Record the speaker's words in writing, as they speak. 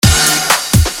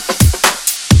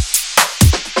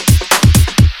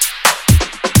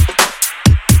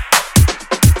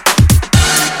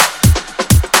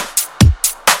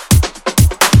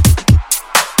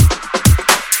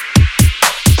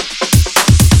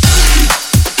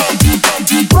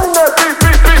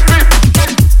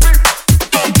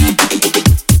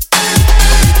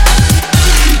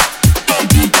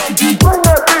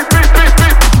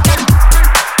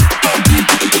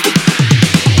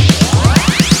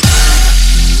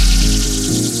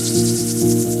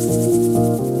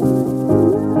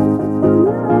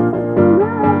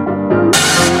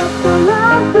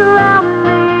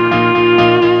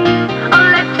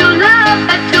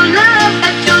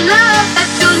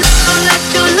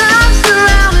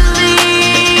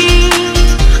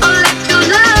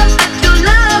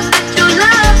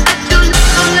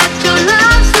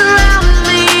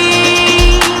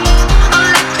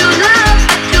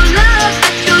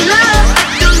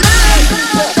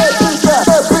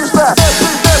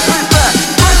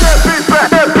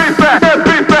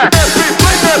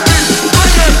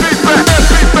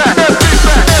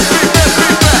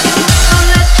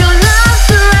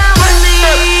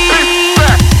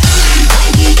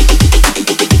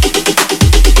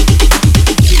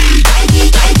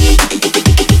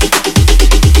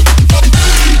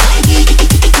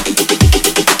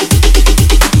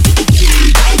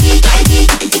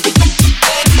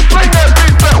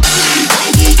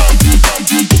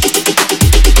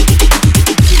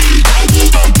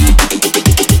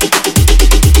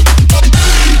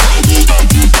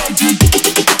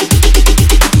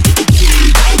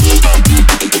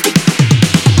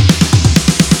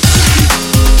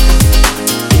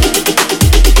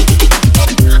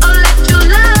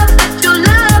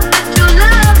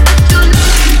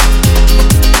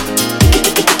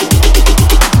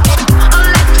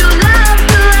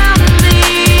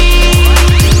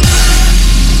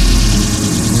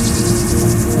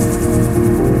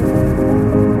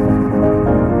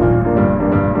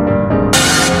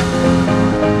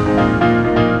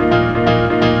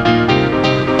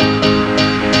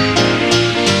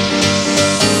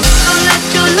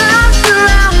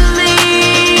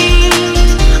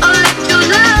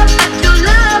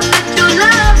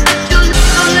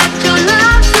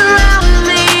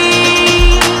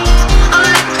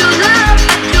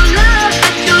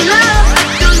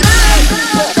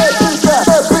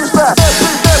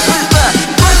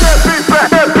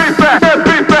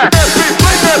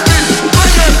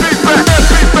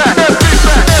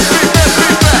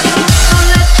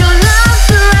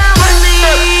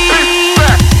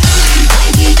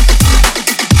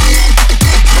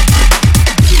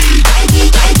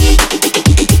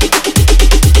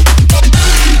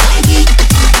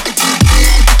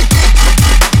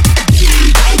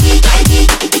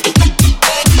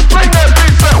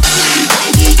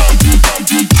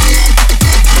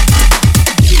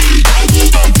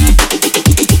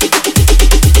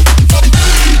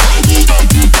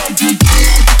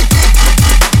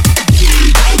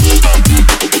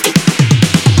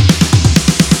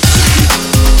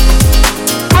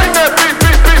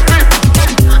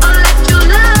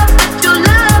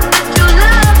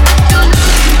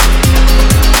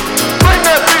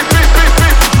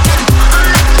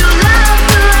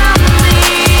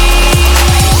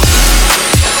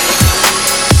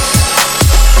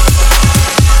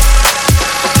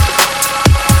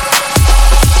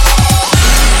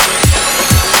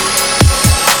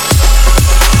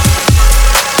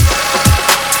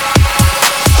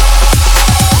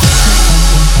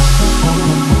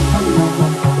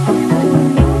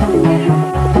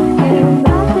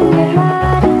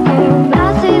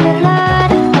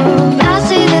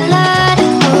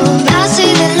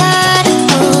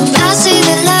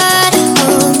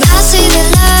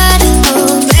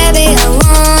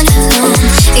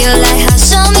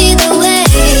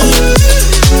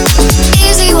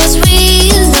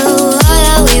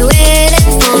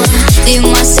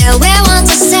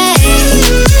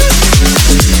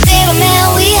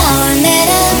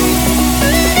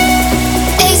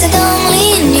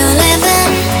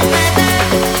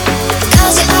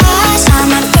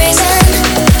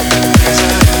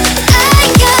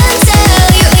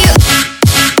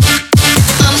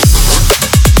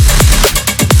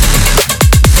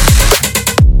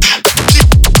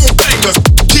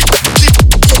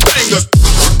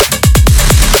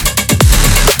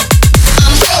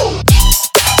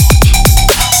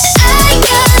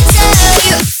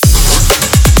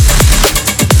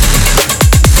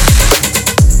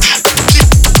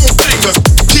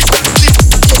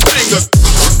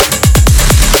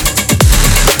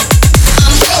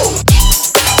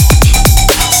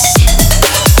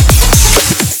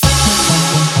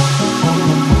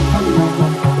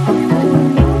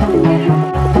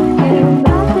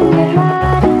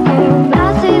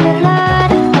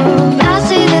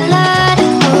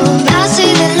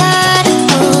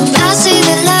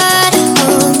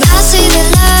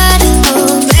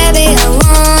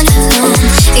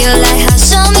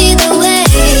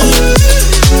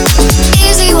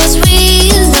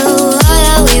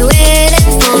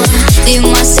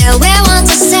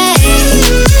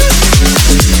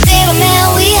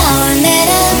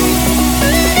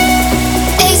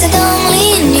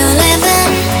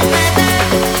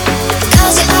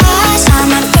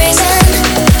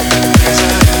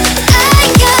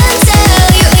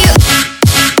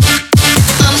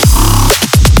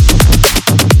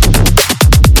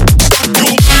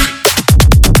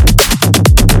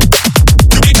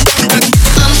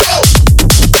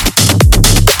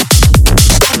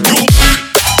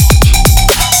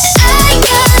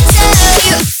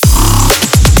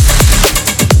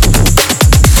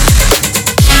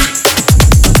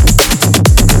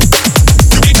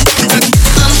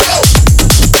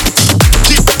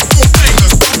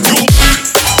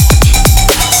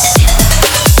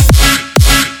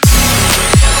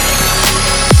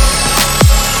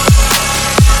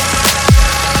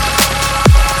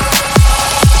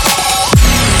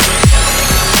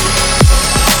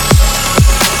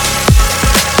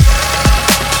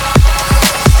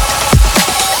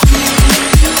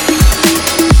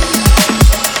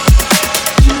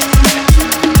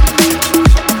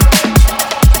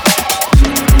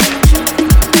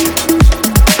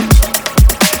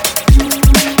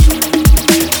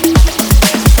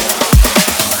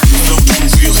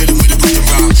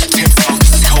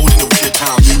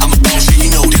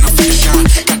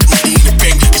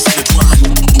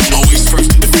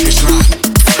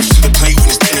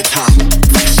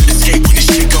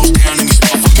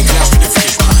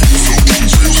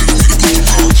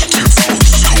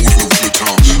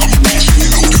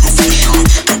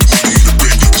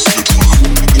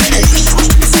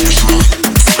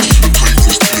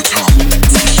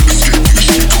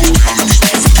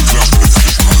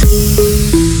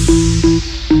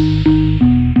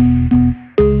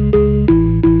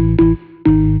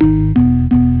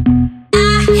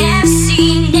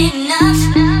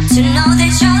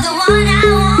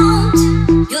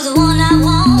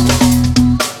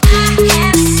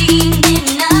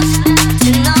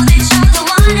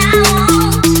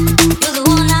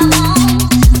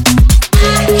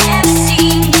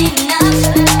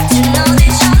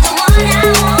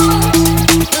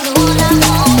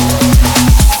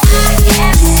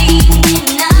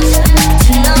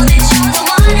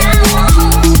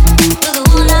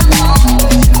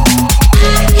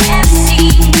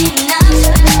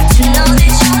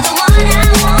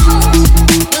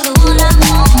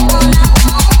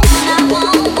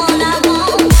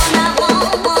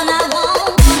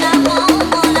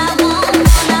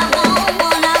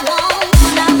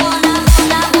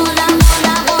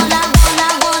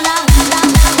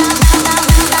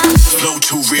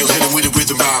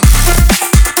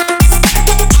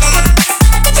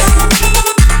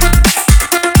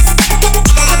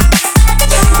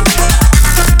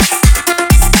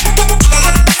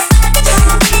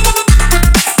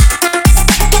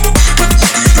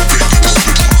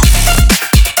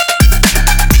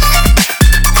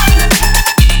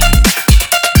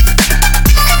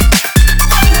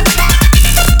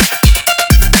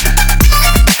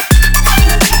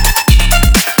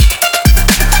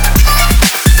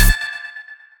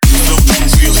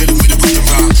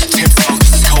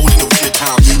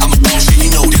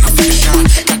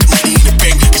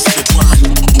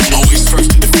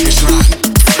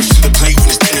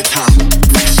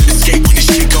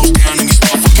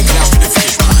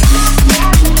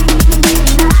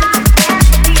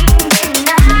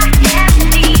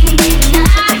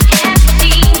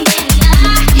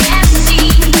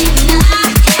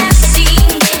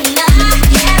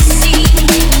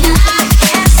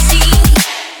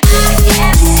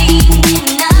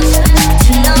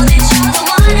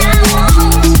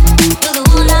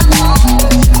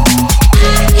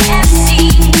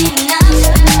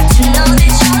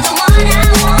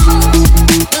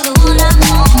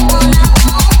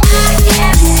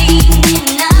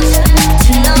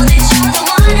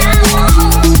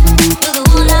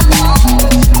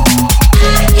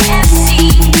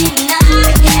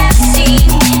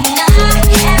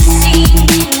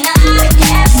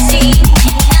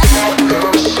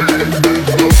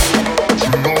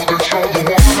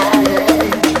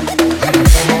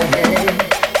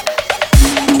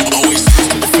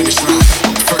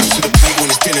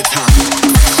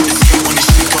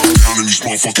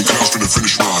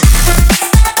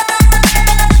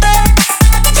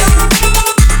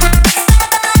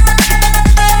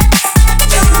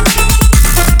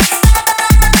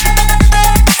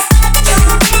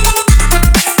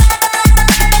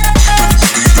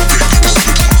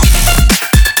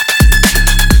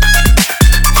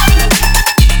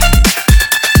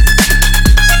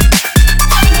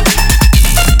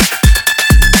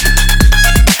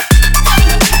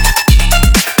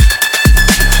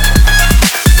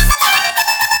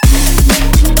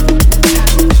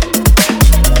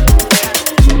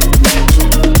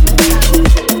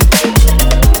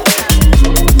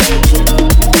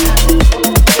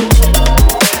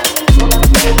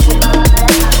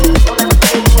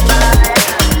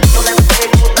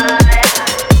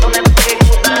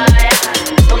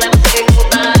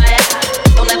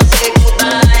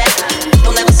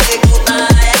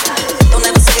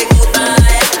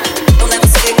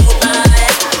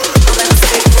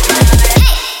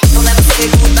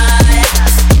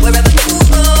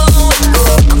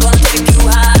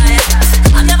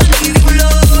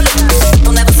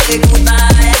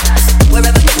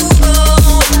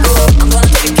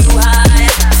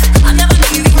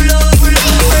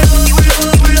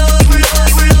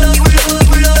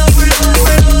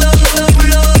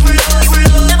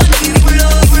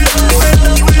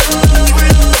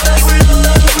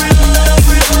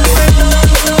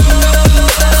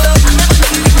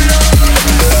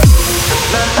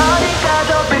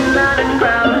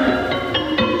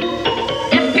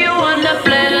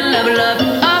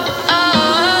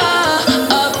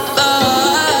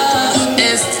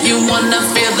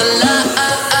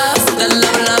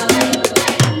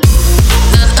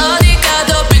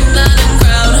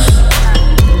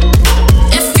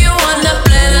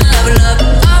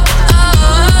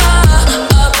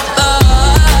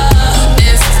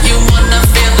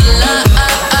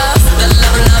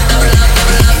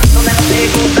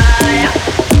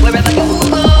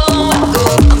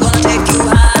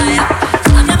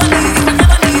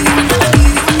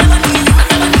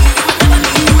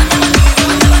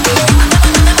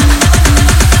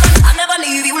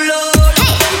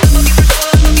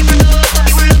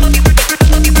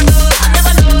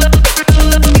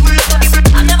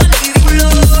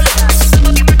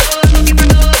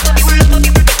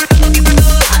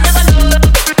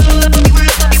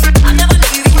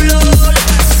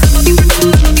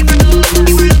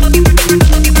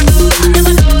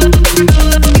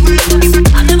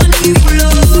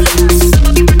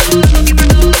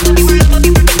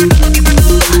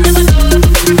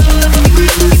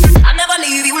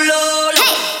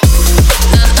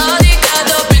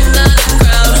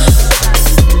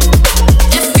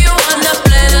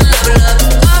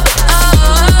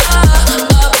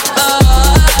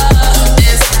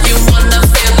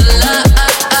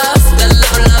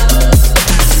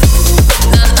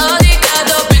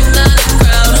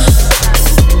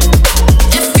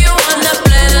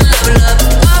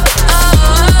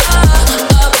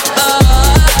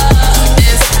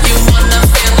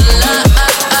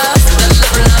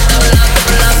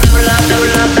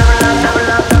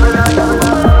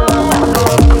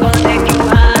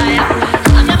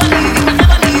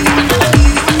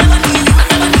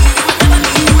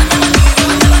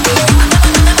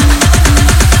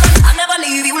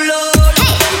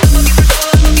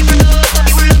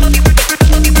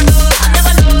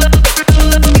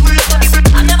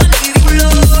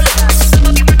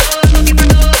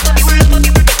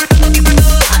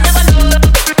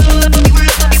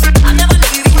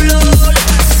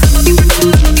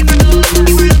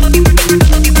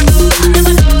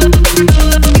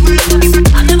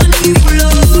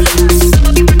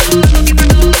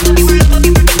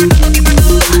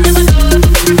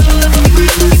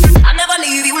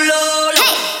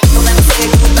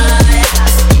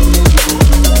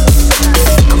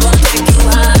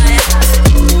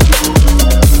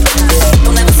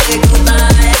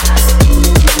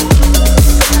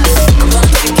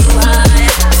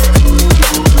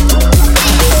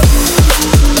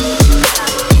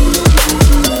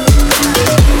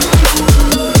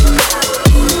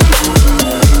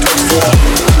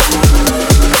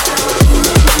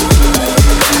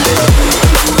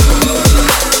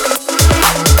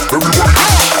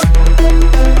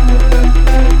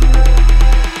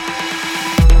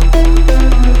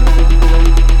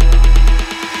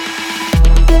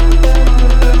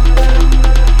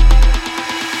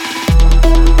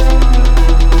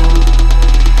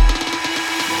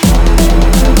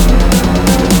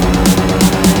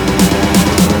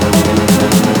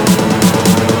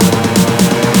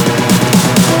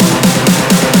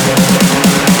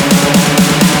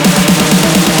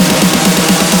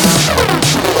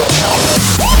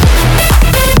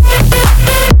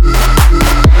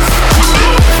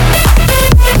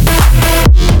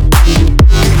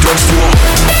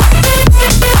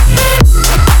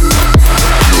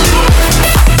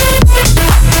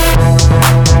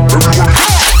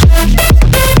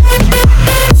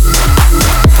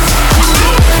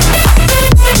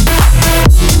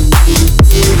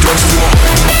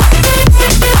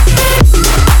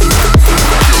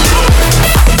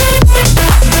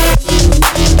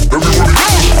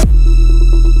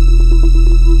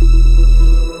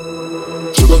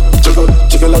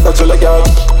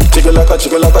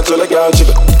jiggle like a jolly girl,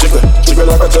 jiggle, jiggle, jiggle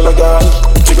like a jolly girl,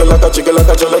 jiggle like a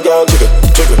jolly girl, jiggle,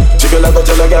 jiggle, jiggle like a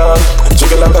jolly girl,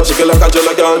 jiggle like a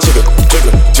jolly girl, jiggle,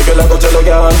 jiggle, jiggle like a jolly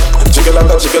girl, jiggle like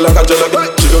a jolly girl,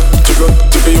 jiggle, jiggle,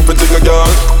 jiggle you for jiggle girl,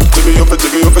 jiggle you for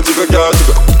jiggle girl,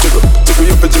 jiggle, jiggle, jiggle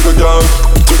you for jiggle girl,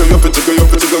 jiggle you for jiggle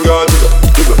girl,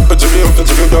 jiggle, jiggle you for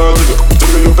jiggle girl, jiggle,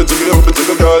 jiggle you for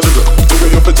jiggle girl, jiggle, jiggle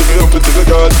you for jiggle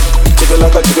girl, jiggle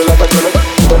like a jolly girl.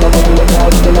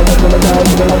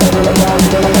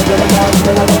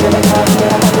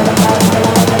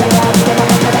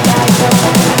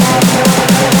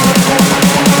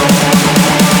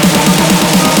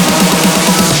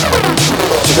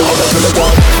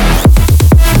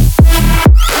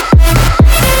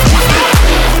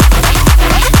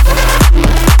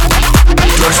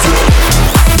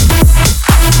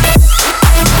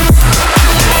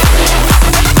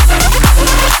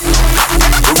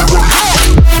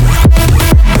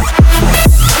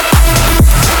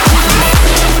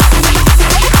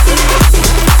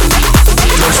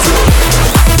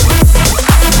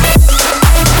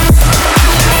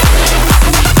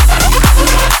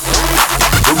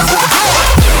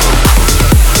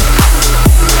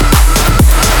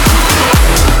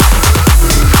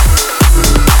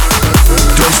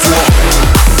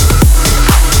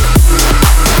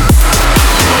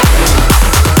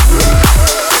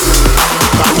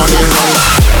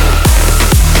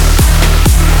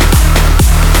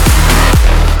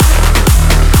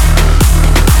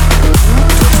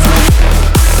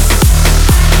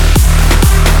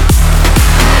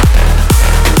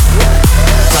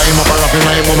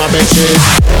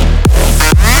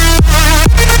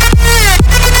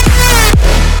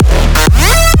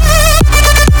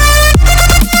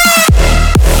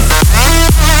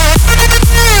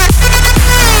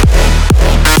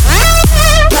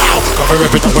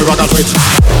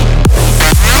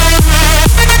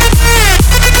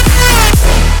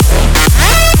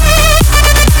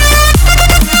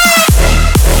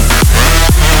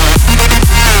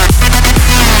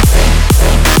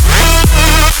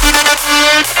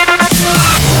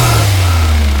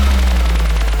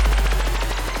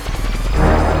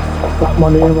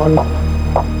 Money run,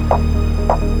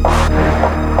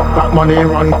 got money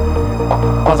run,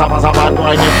 pasa bad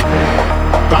boy,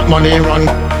 got money run,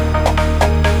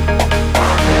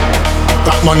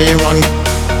 got money run,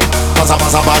 pasa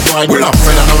bad boy. We not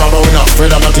afraid of no robber, we not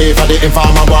afraid of no thief. For the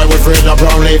informer boy, we afraid of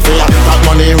brown leaf here. Got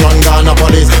money run, got no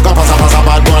police, got pasa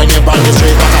bad boy, nip on the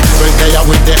street. Got a swing there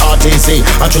with the RTC,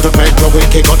 I shoot the petrol, we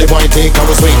kick out the boy, take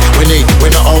our sweet. We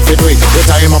no outfit we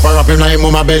tie him up or wrap him like him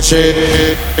on my bed sheet.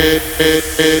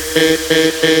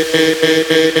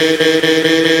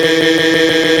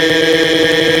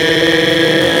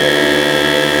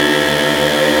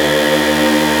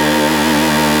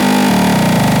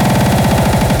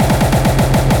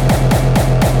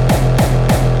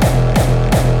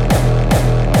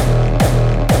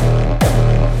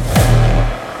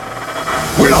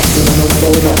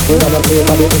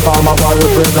 Farmer boy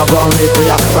with friends of brown leaf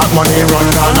here. Rock money run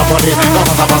down the police. Got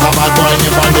a bad boy in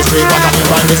the street. Got him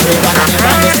on the street.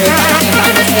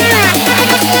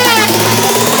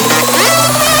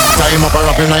 Tie him up and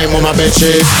wrap him like him on my bed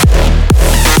sheet.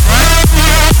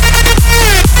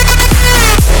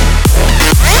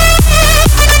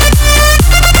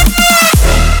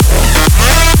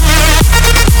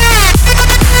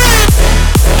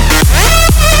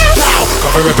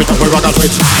 Cover rip it up, we rock a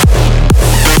switch.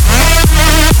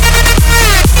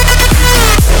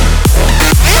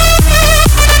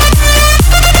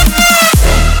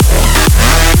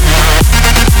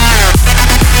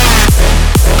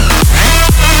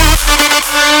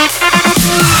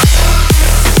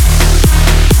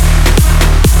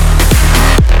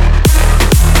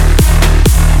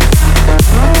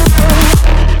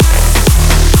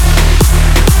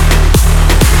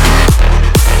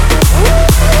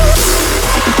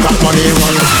 Money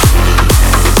run.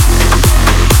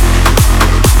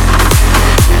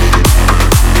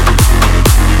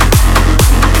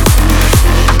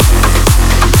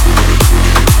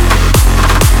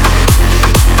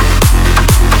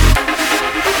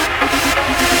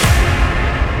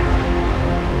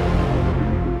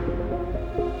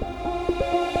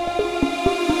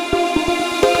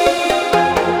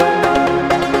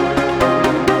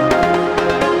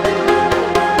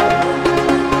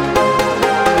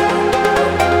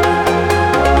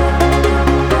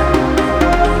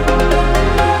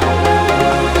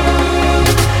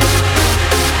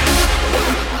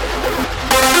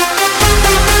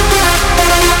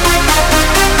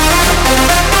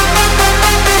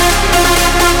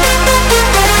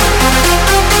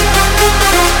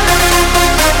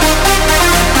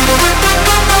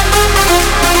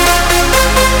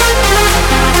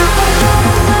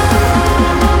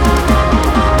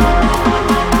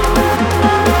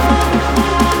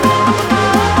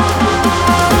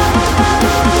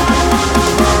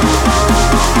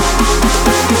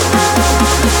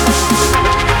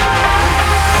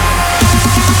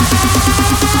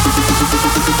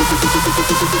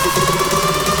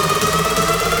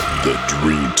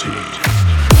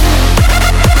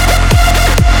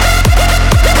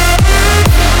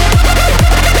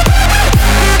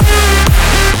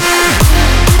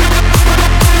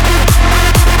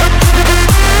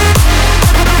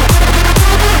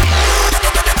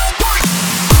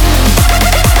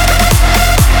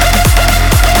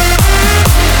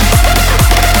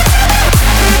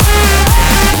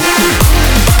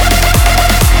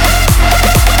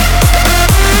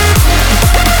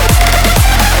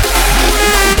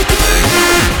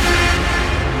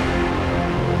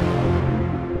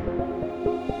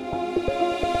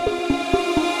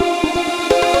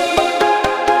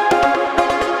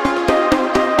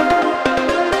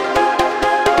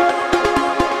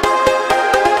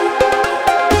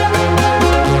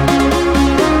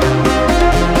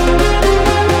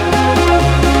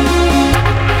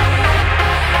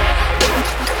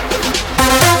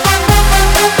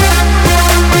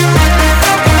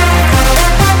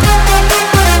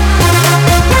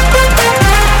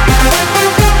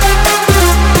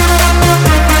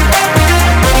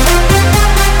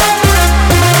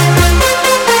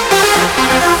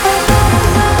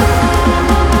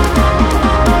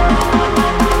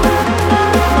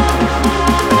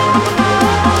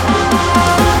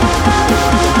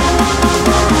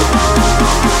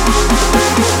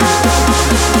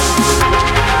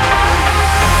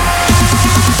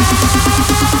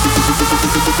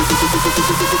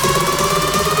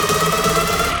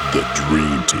 The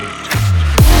Dream Team.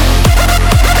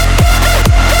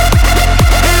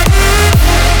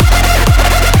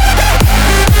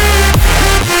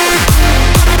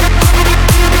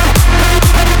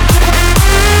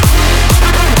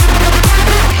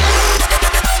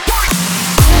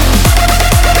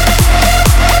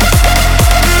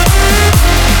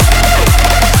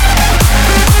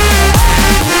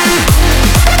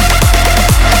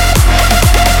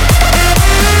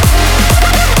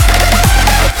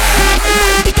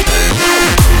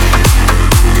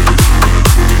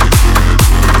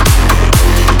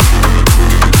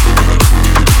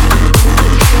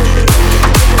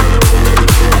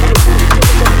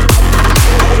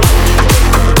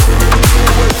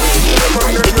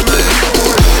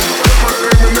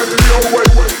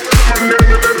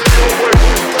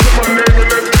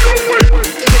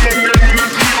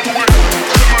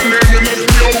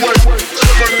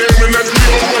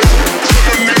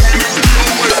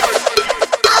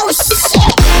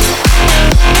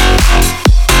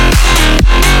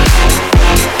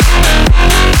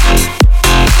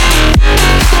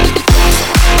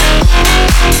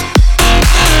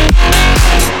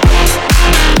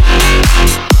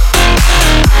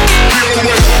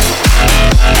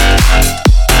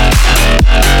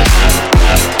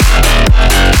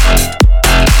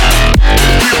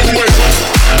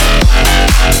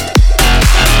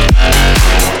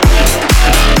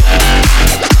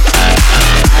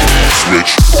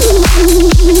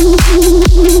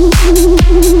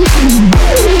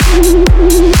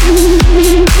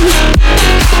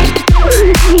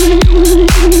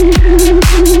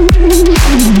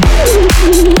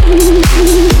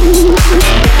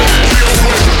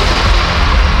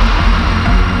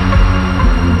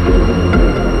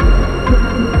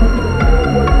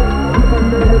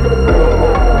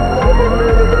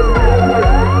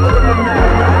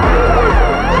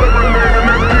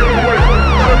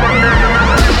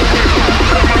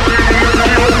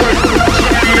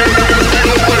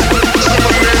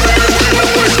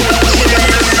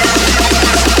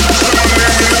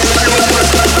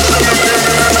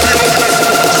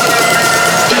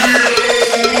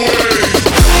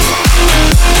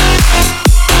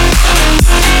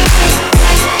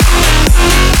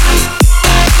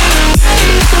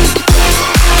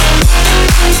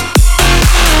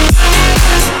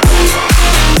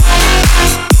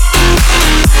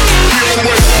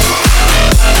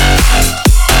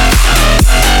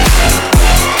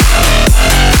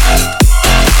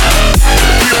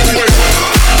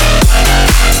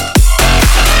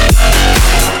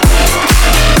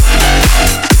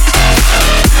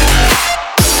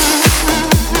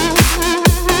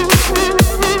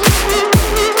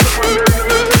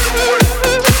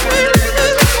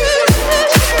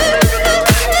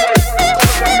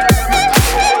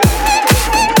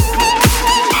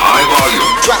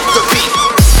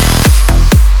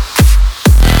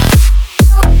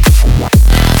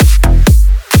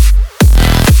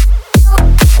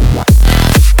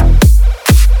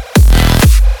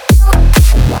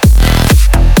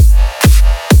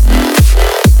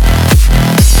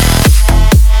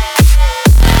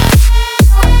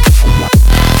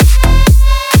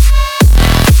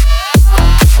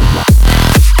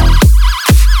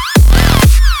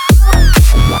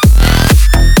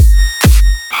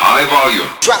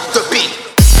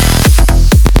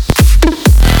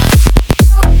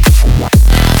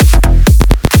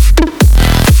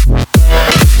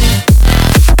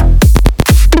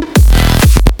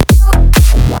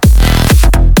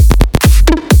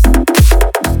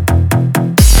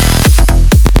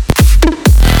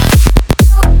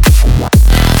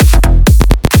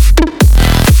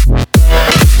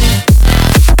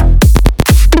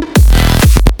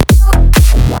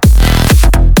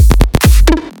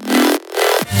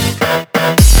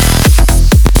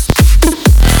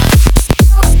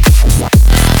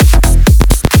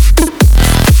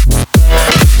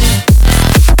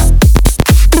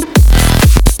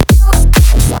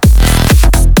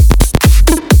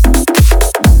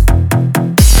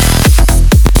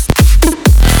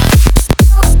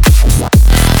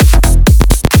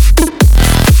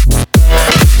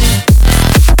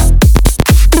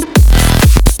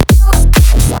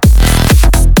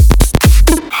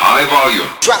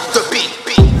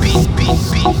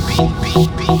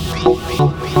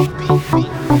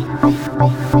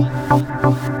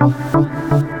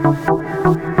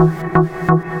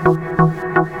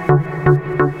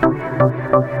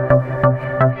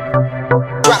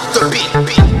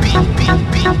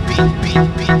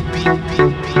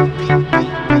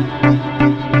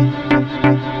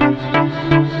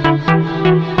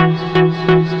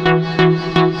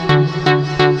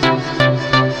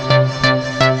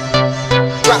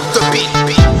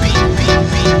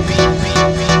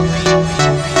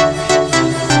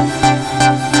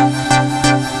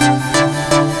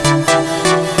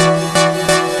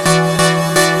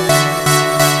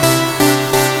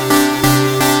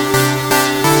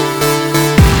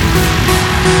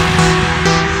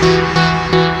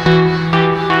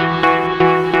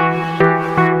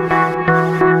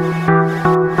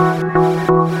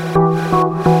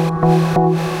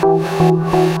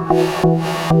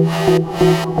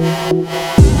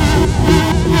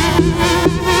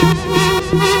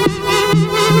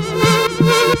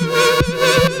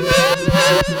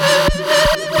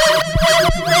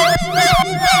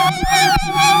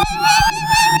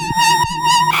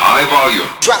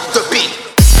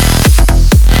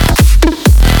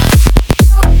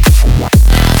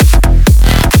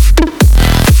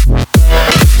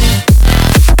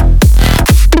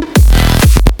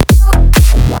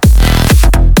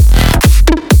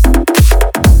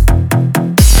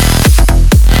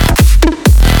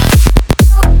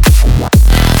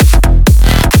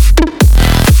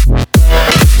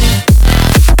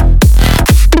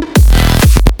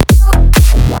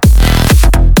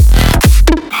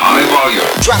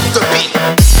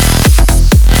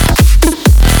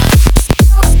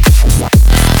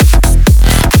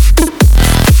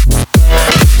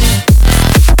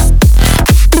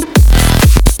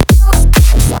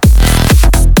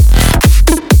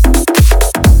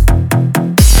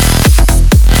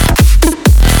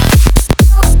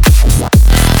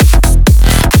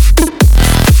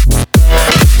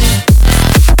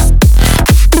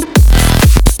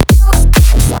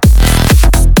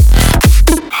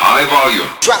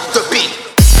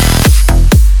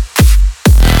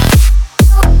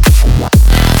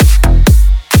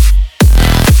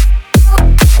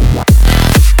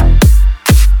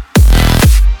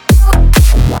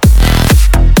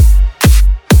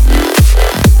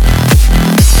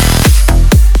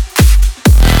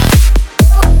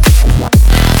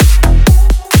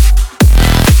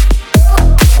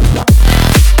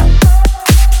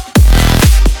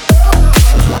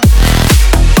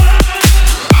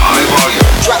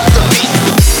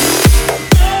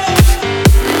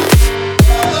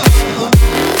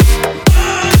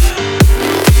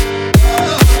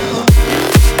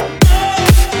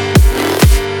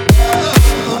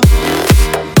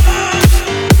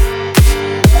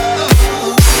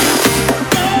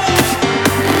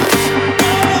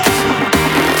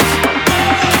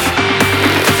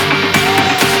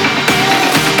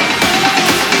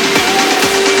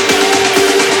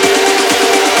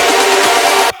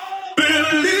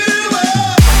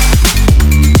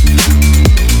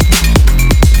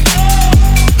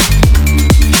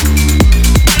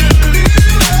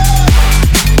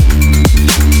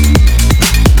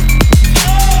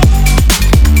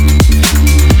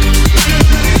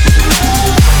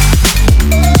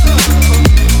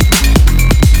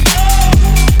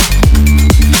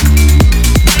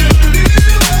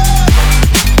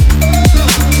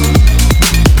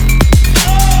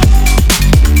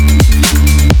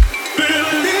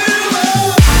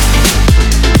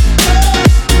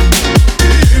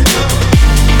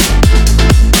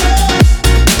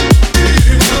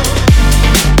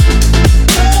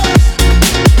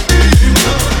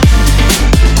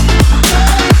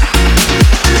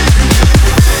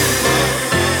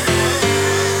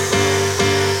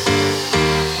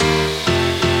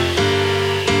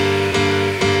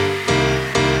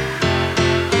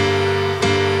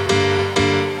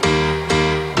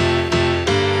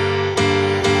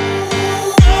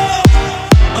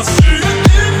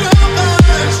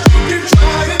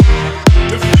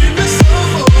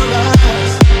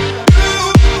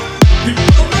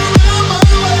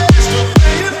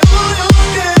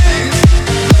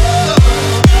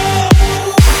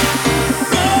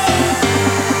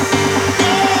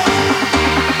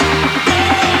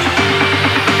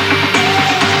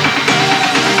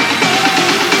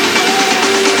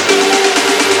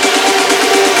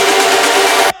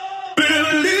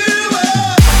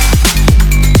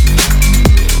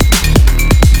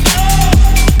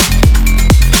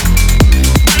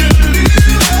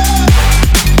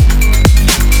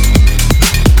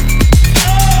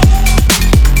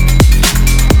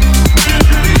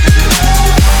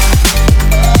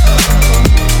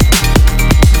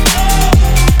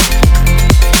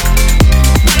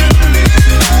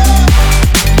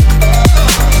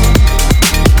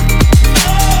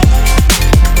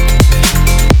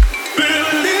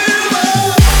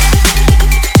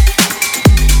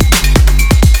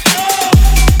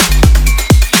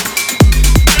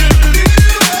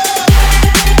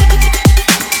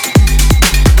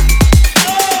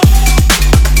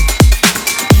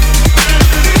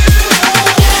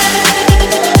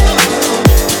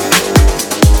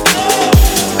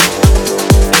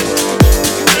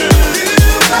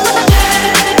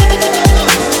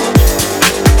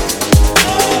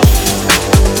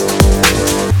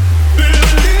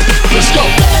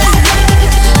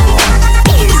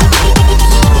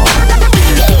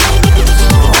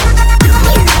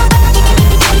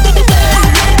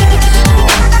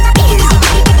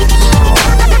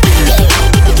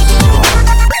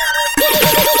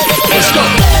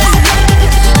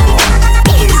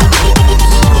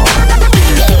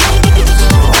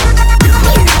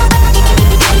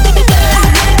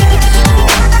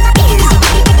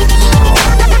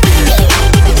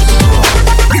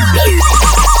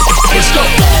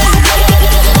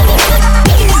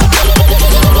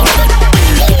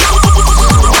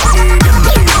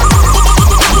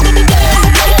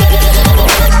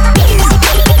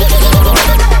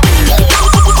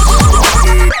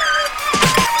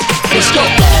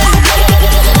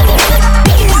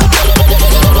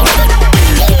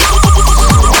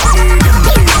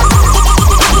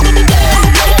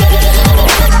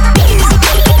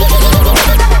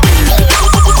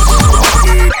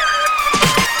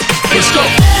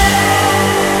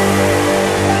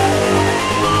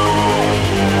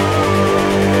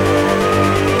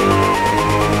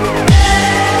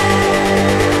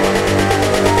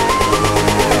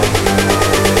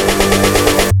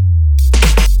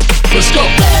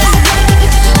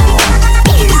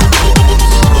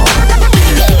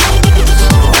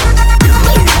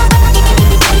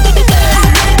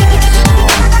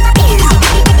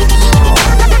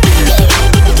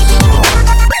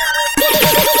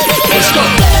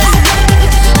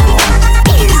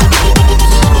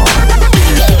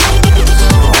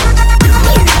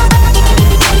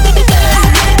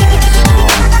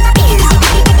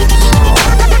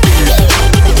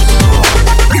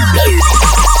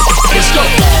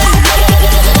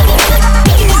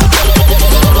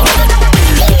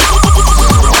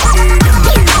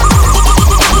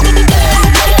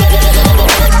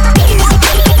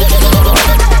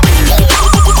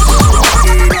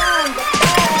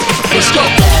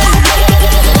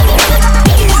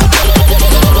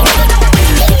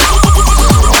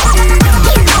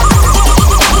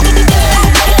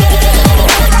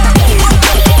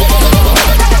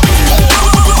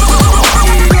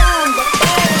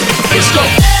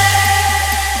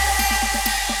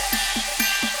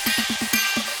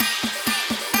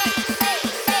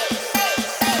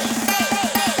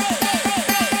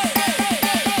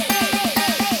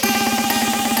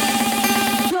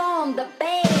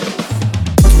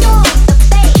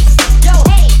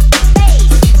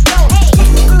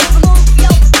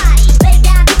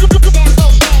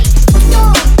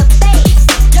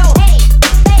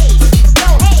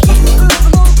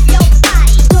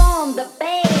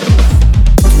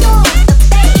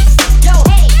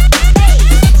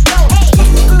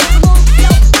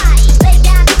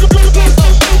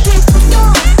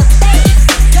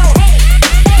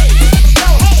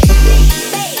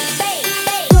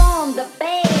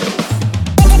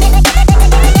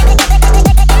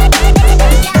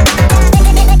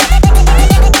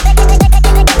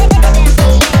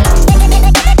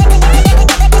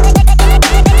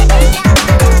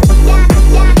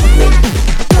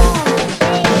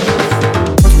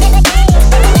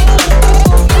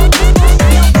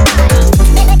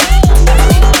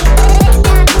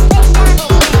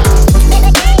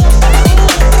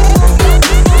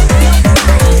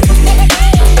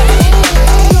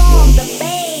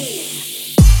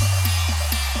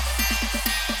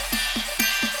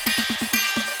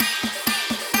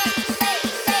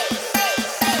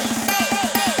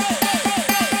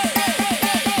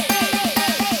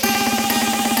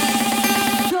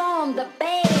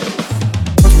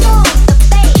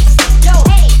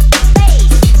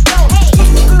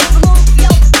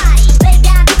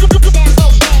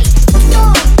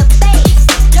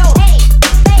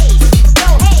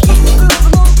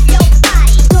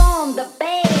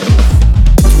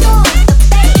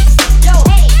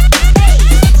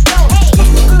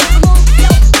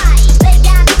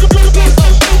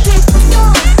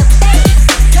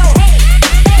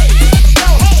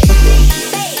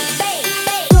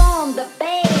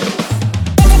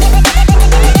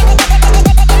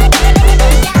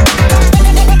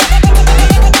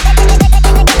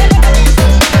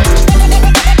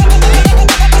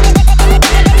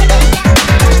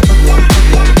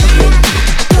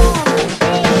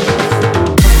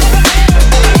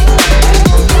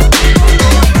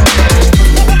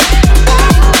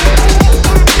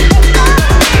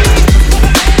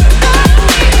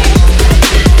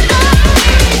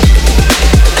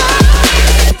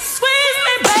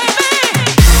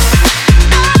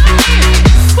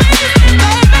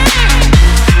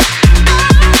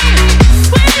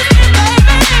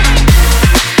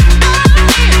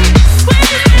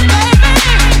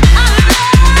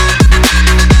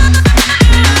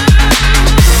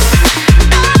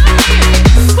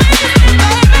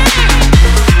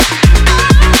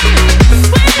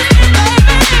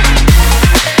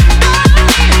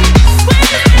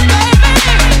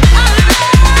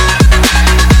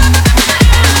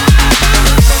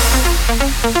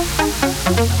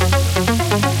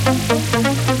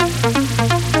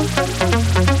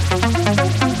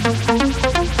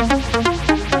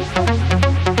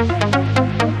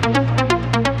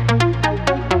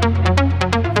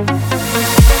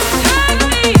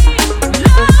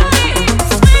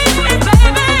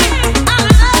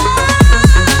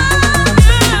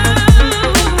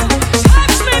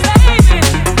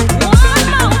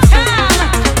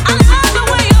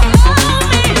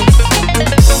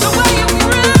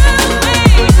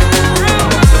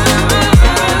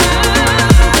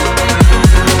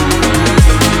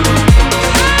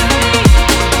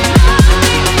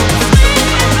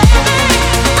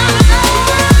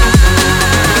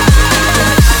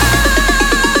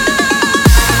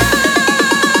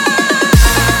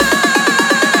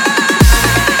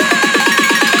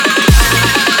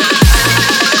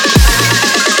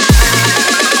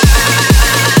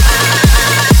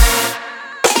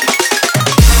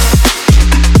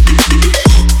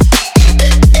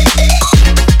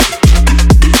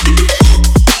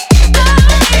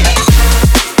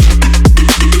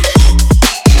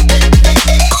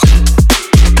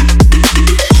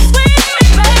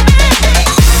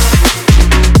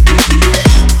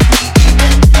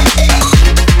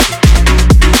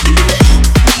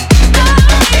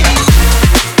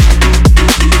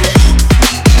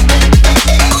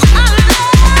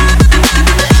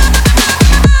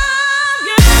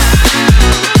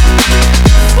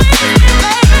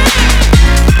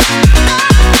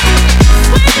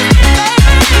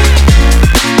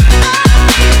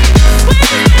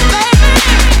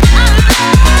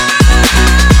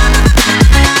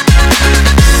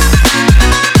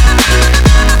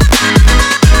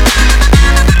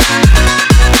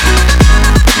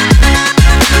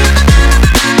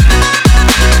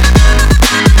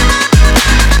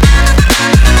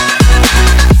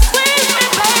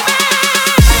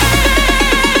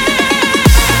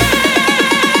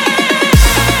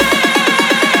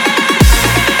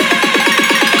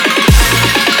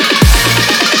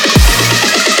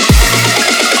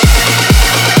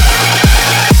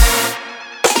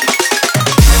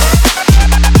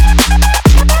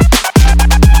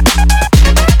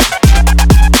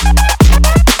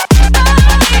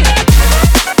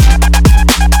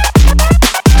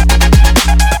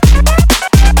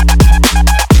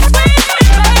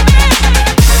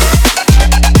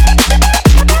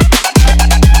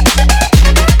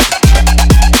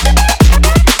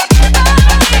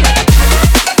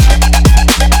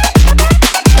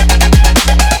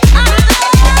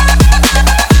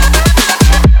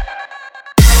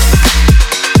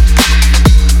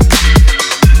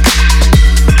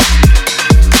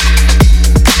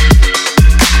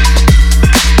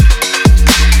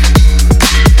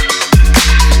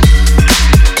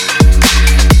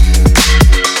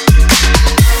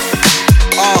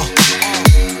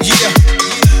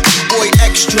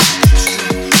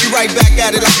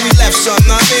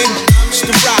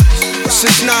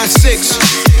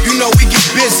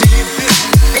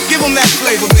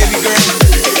 flavor, baby girl.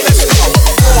 Let's go.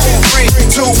 3,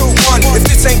 2, 1. If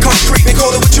this ain't concrete, then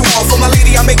call it what you want. For my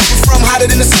lady, I make it from hotter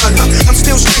than the sun. I'm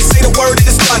still straight, say the word and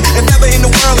it's done. If never in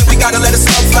the world, and we gotta let us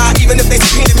love fly. Even if they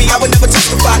subpoena me, I would never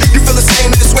testify. You feel the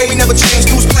same in this way, we never change.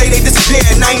 Dudes play, they disappear.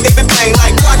 And I ain't they been playing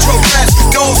like Quattro, Press,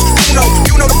 Dos, Uno.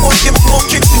 You know the boys give them more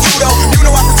kicks than judo. You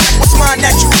know I protect what's mine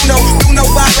that you know. Do no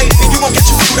violating, and you won't get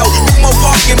your judo. Do more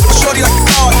parking, but shorty like the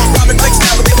guard. Robin Blake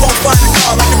style, but they won't find the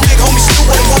car. Like the big homie Stu,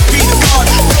 but it won't be the guard.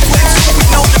 Brooklyn, so we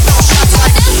know the no shots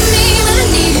like. That's me when I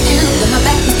needed you, when my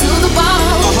back was to the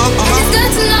wall. And it's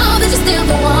good to know that you're still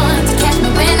the one to catch me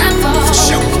when I fall.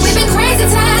 We've been crazy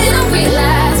tired, you don't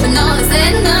realize when all is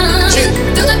said and done.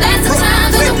 Through the best of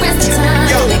times and the worst of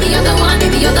times. Maybe you're the one,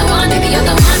 maybe you're the one, maybe you're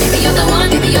the one, maybe you're the one,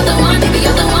 maybe you're the one, maybe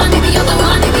you're the one, maybe you're the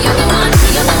one, maybe you're the one,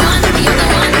 maybe you're the one, maybe you're the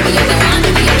one, maybe you're the one,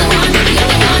 maybe you're the one, maybe you're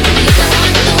the one, maybe you're the one, maybe you're the one.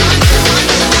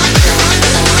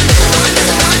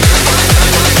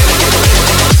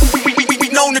 We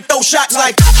known to throw shots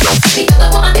like. Maybe you're the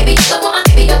one, maybe you're the one,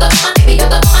 maybe you're the one, maybe you're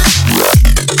the one.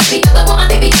 Maybe you're the one,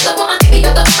 maybe you're the one, maybe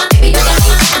you're the one, maybe you're the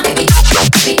one, maybe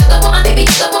you're the one, maybe you're the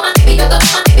one, maybe you're the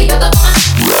one, maybe you're the one.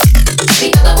 Maybe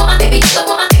you're the one, maybe you're the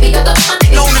one, maybe you're the one.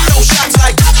 Known to throw shots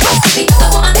like. Maybe you're the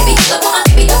one, maybe you're the one,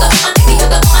 maybe you're the one, maybe you're the one. Maybe you're the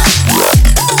one, maybe you're the one,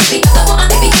 maybe you're the one, maybe you're the one. Maybe you're the one,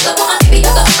 maybe you're the one, maybe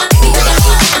you're the one,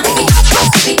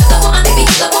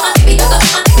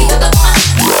 maybe you're the one. Maybe you're the one,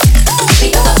 maybe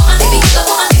you're the one, maybe you're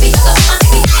the one, maybe you're the one.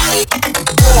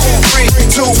 3,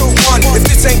 2, 1. If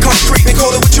this ain't concrete, then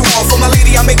call it what you want. For my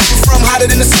lady, I make it from hotter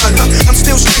than the sun. I'm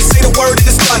still straight, say the word and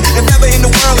it's done. If never in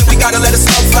the world, and we gotta let us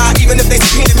love fly. Even if they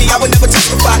subpoena me, I would never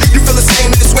testify. You feel the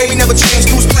same in this way, we never change.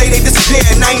 Dudes play, they disappear.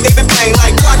 And I ain't they been playing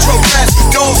like Quattro, Press,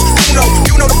 Dos, Uno.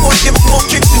 You know the boys give them more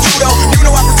kicks than judo. You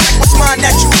know I protect what's mine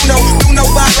that you know. Do more parking, but shorty like the guard. Robin Blake style, but they won't find the car. Like the big homie Stu, but it won't be the guard. Brooklyn, so we know the no shots like. Never testify. You feel the same in this way, we never change. Dudes play, they disappear. And I ain't they been playing like Quattro, Press, Dos, Uno. You know the boys give them more kicks than judo. You know I protect what's mine that you know. Do no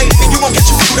violating, and you won't get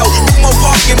your judo. Do more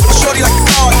parking, but shorty like the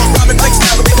guard. Robin Blake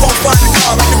style, but they won't find the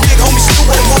car. Like the big homie Stu,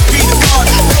 but it won't be the guard.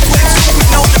 Brooklyn, so we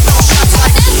know the no shots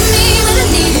like. That's me when I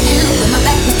needed you, when my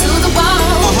back was to the wall.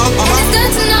 And it's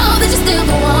good to know that you're still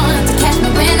the one to catch me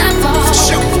when I fall.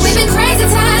 We've been crazy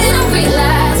tired, you don't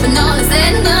realize when all is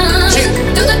said and done.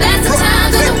 Through the best of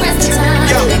times and the worst of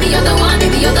times. Maybe you're the one,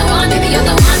 maybe you're the one, maybe you're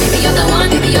the one, maybe you're the one,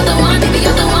 maybe you're the one, maybe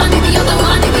you're the one, maybe you're the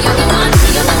one, maybe you're the one,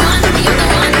 maybe you're the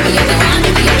one, maybe you're the one,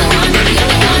 maybe you're the one, maybe you're the one, maybe you're the one, maybe you're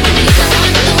the one, maybe you're the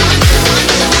one,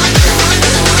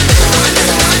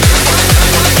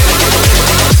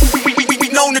 We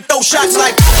known to throw shots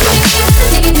like. Maybe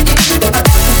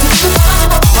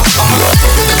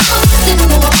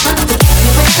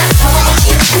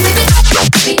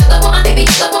you're the one, maybe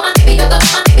you're the one, maybe you're the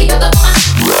one, maybe you're the one.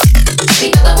 Maybe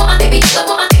you're the one, maybe you're the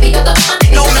one, maybe you're the one.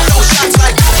 Known to throw shots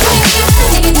like.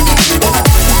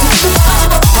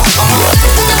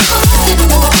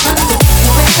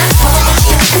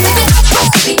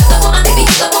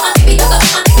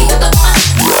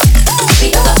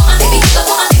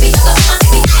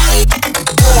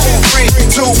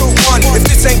 If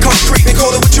this ain't concrete, then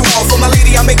call it what you want. For my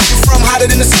lady, I make it from hotter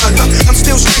than the sun. I'm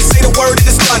still straight, say the word and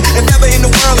it's done. If never in the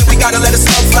world, and we gotta let us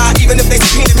love fly. Even if they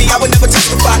subpoena me, I would never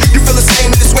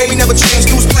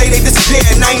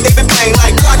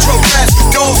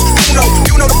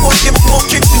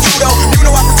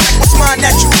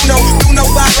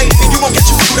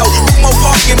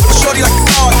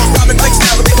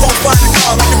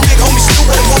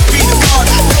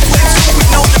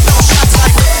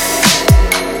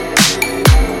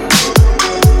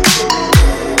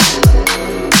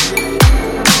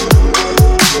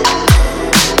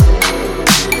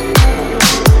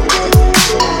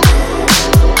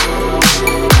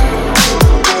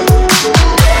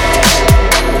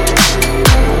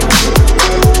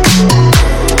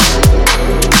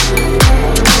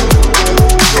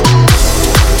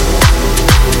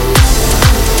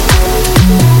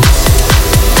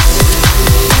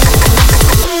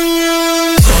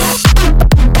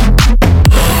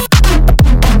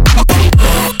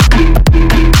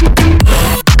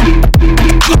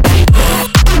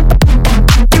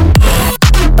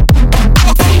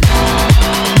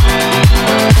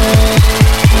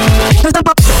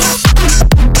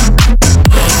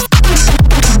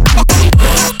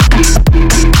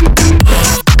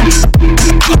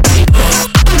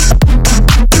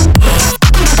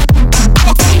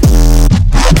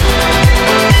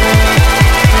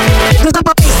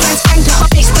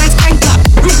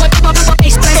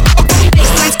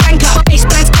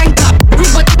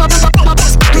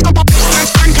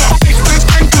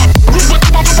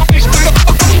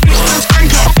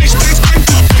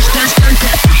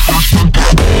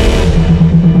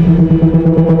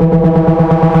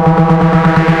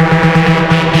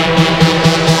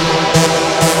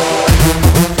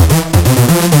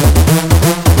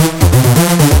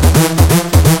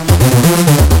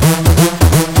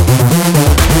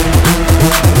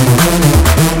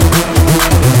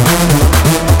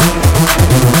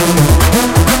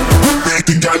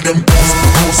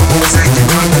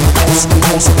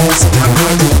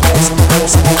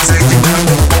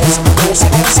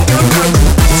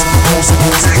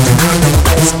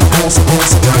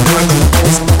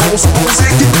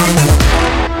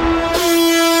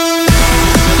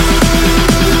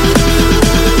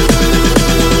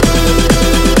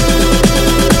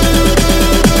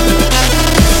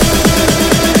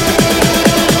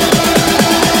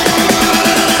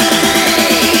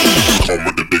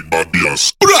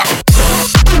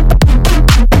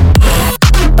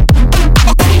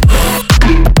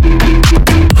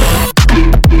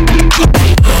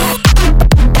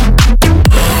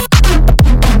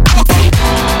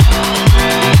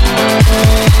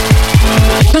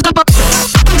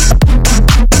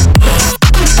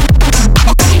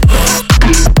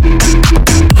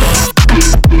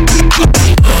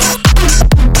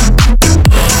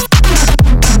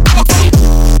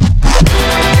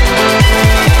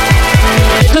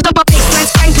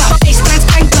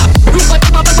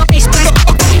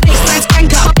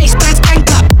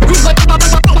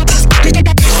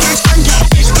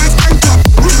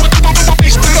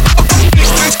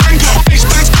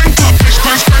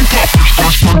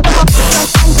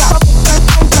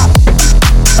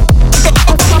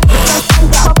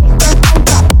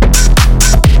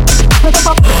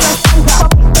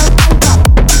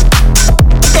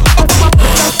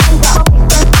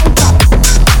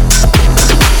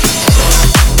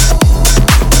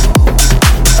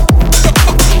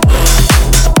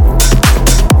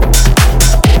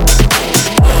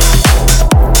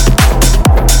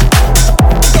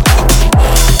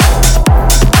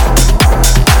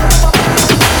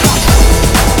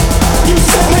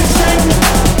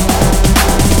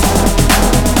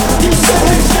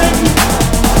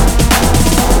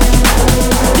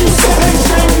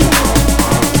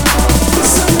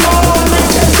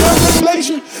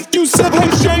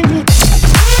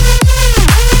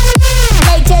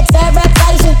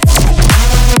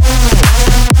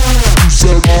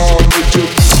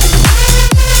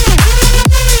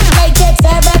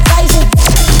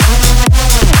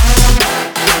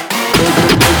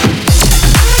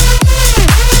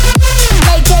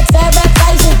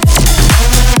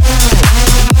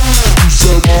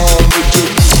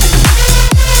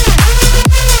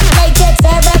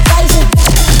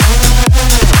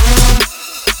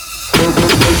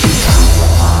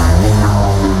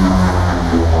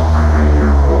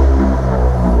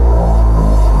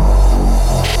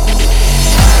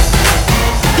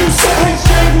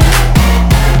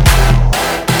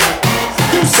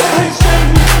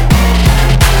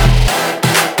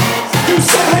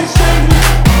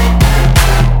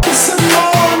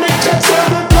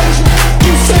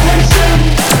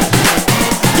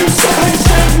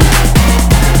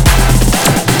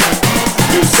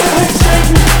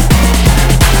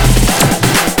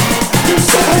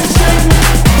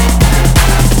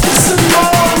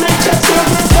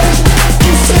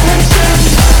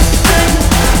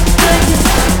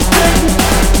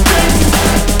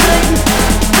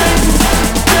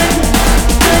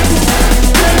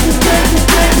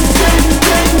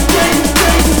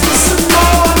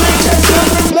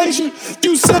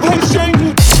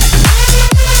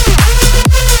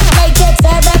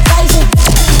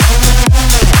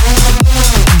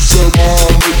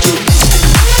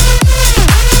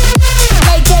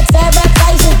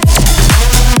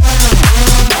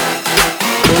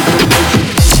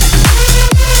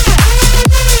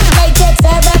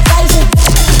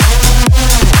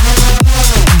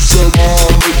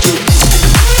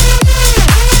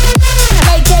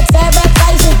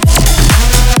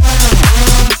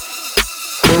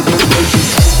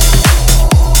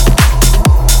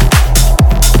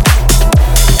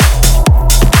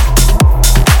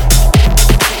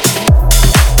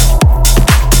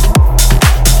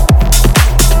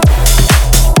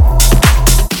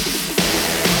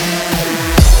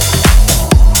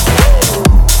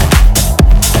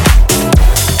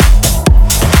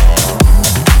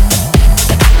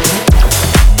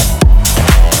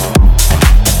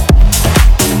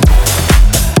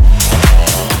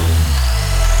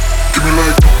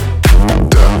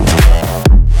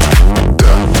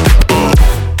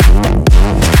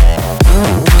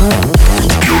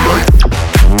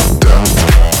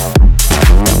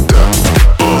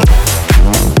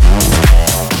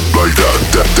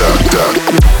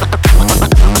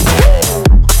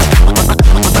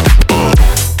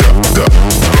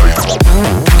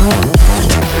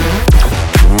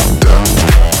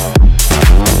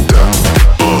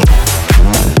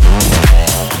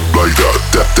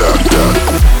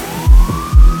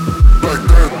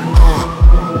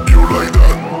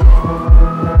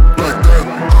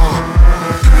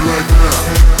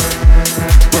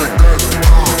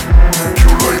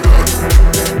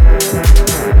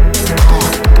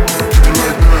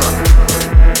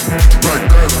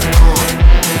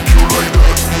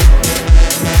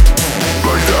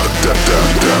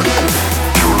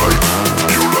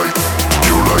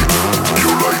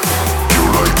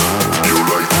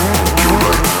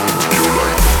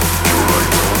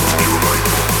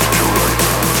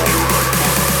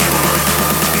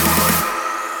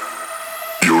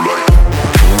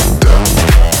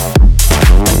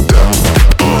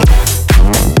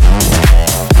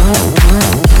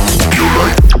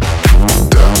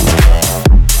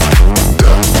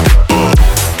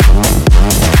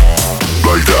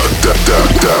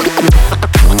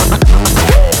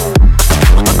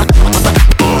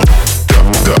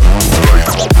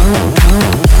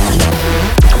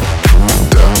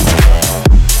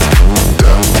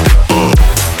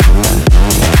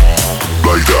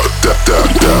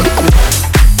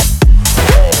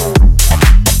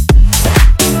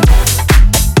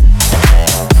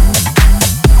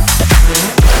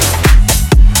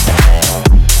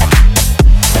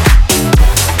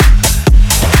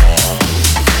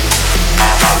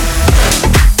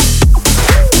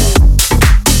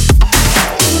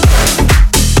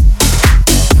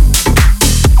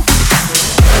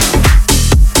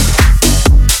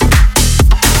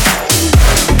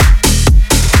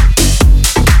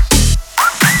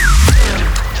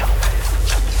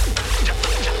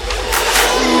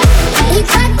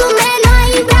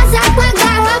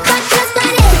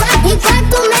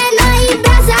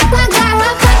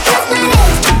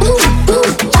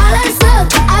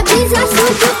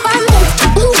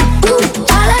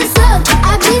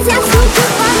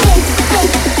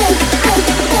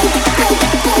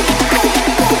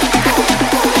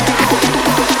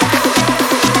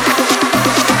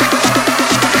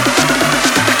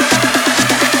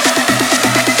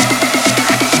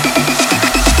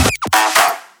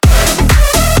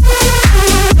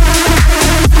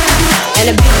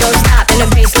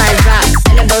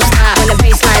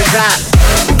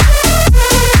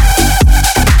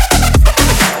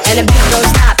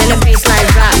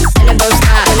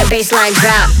bassline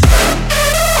drop.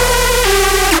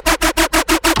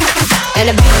 And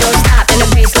the beat don't stop, and the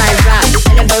bassline drop.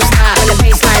 And it don't stop, and the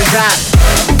bassline drop.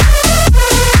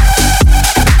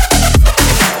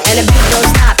 And the beat don't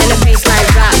stop, and the bassline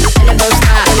drop. And it don't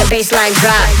stop, and the bassline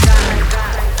drop.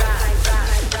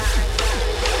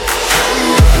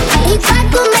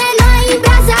 Enquanto menor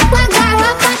embrasa com a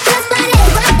garrafa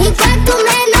transparente. Enquanto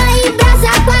menor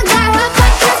embrasa com a garrafa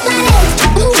transparente.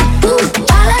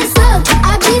 Balançou,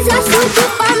 a brisa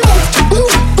subitamente.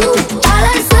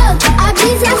 Balançou, a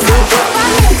brisa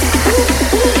subitamente.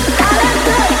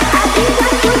 Balançou, a brisa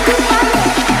subitamente.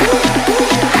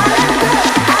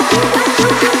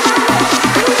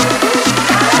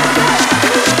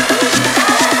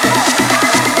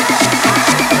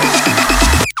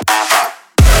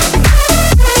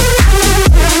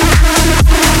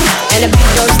 And the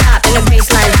beat don't stop, and the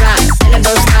bassline drop. And it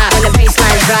don't stop, and the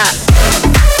bassline drop.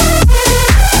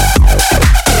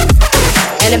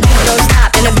 And the beat don't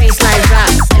stop, and the bassline drop.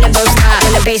 And it don't stop,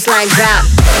 and the bassline drop.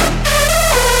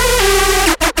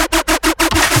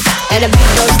 And the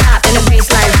beat don't stop, and the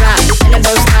bassline drop. And it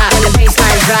don't stop, and the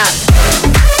bassline drop.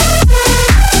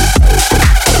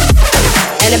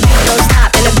 And the beat don't stop,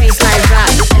 and the bassline drop.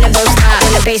 And it don't stop,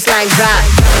 and the bassline drop.